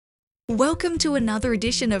Welcome to another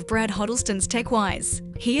edition of Brad Huddleston's Techwise.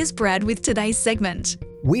 Here's Brad with today's segment.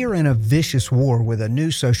 We are in a vicious war with a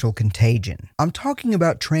new social contagion. I'm talking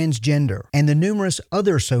about transgender and the numerous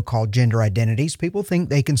other so-called gender identities people think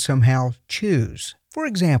they can somehow choose. For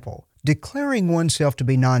example, declaring oneself to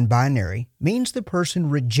be non-binary means the person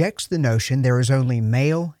rejects the notion there is only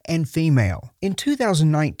male and female. In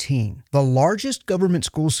 2019, the largest government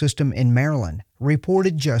school system in Maryland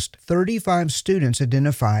reported just 35 students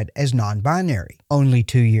identified as non-binary. Only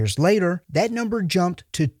 2 years later, that number jumped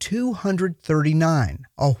to 239,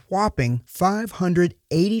 a whopping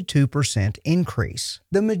 582% increase.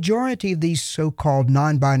 The majority of these so-called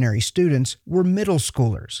non-binary students were middle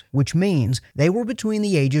schoolers, which means they were between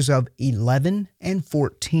the ages of 11 and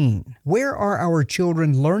 14. Where are our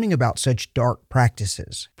children learning about such dark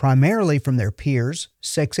practices? Primarily from their peers,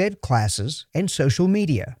 sex ed classes, and social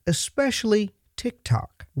media, especially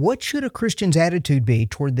TikTok. What should a Christian's attitude be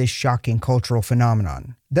toward this shocking cultural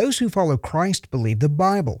phenomenon? Those who follow Christ believe the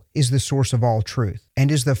Bible is the source of all truth and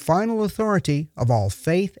is the final authority of all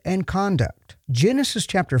faith and conduct. Genesis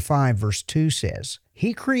chapter 5 verse 2 says,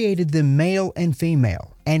 "He created them male and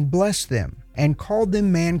female, and blessed them, and called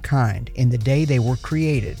them mankind in the day they were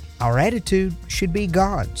created." Our attitude should be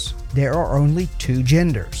God's. There are only two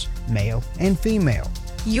genders, male and female.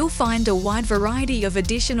 You'll find a wide variety of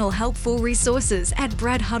additional helpful resources at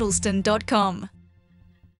bradhuddleston.com.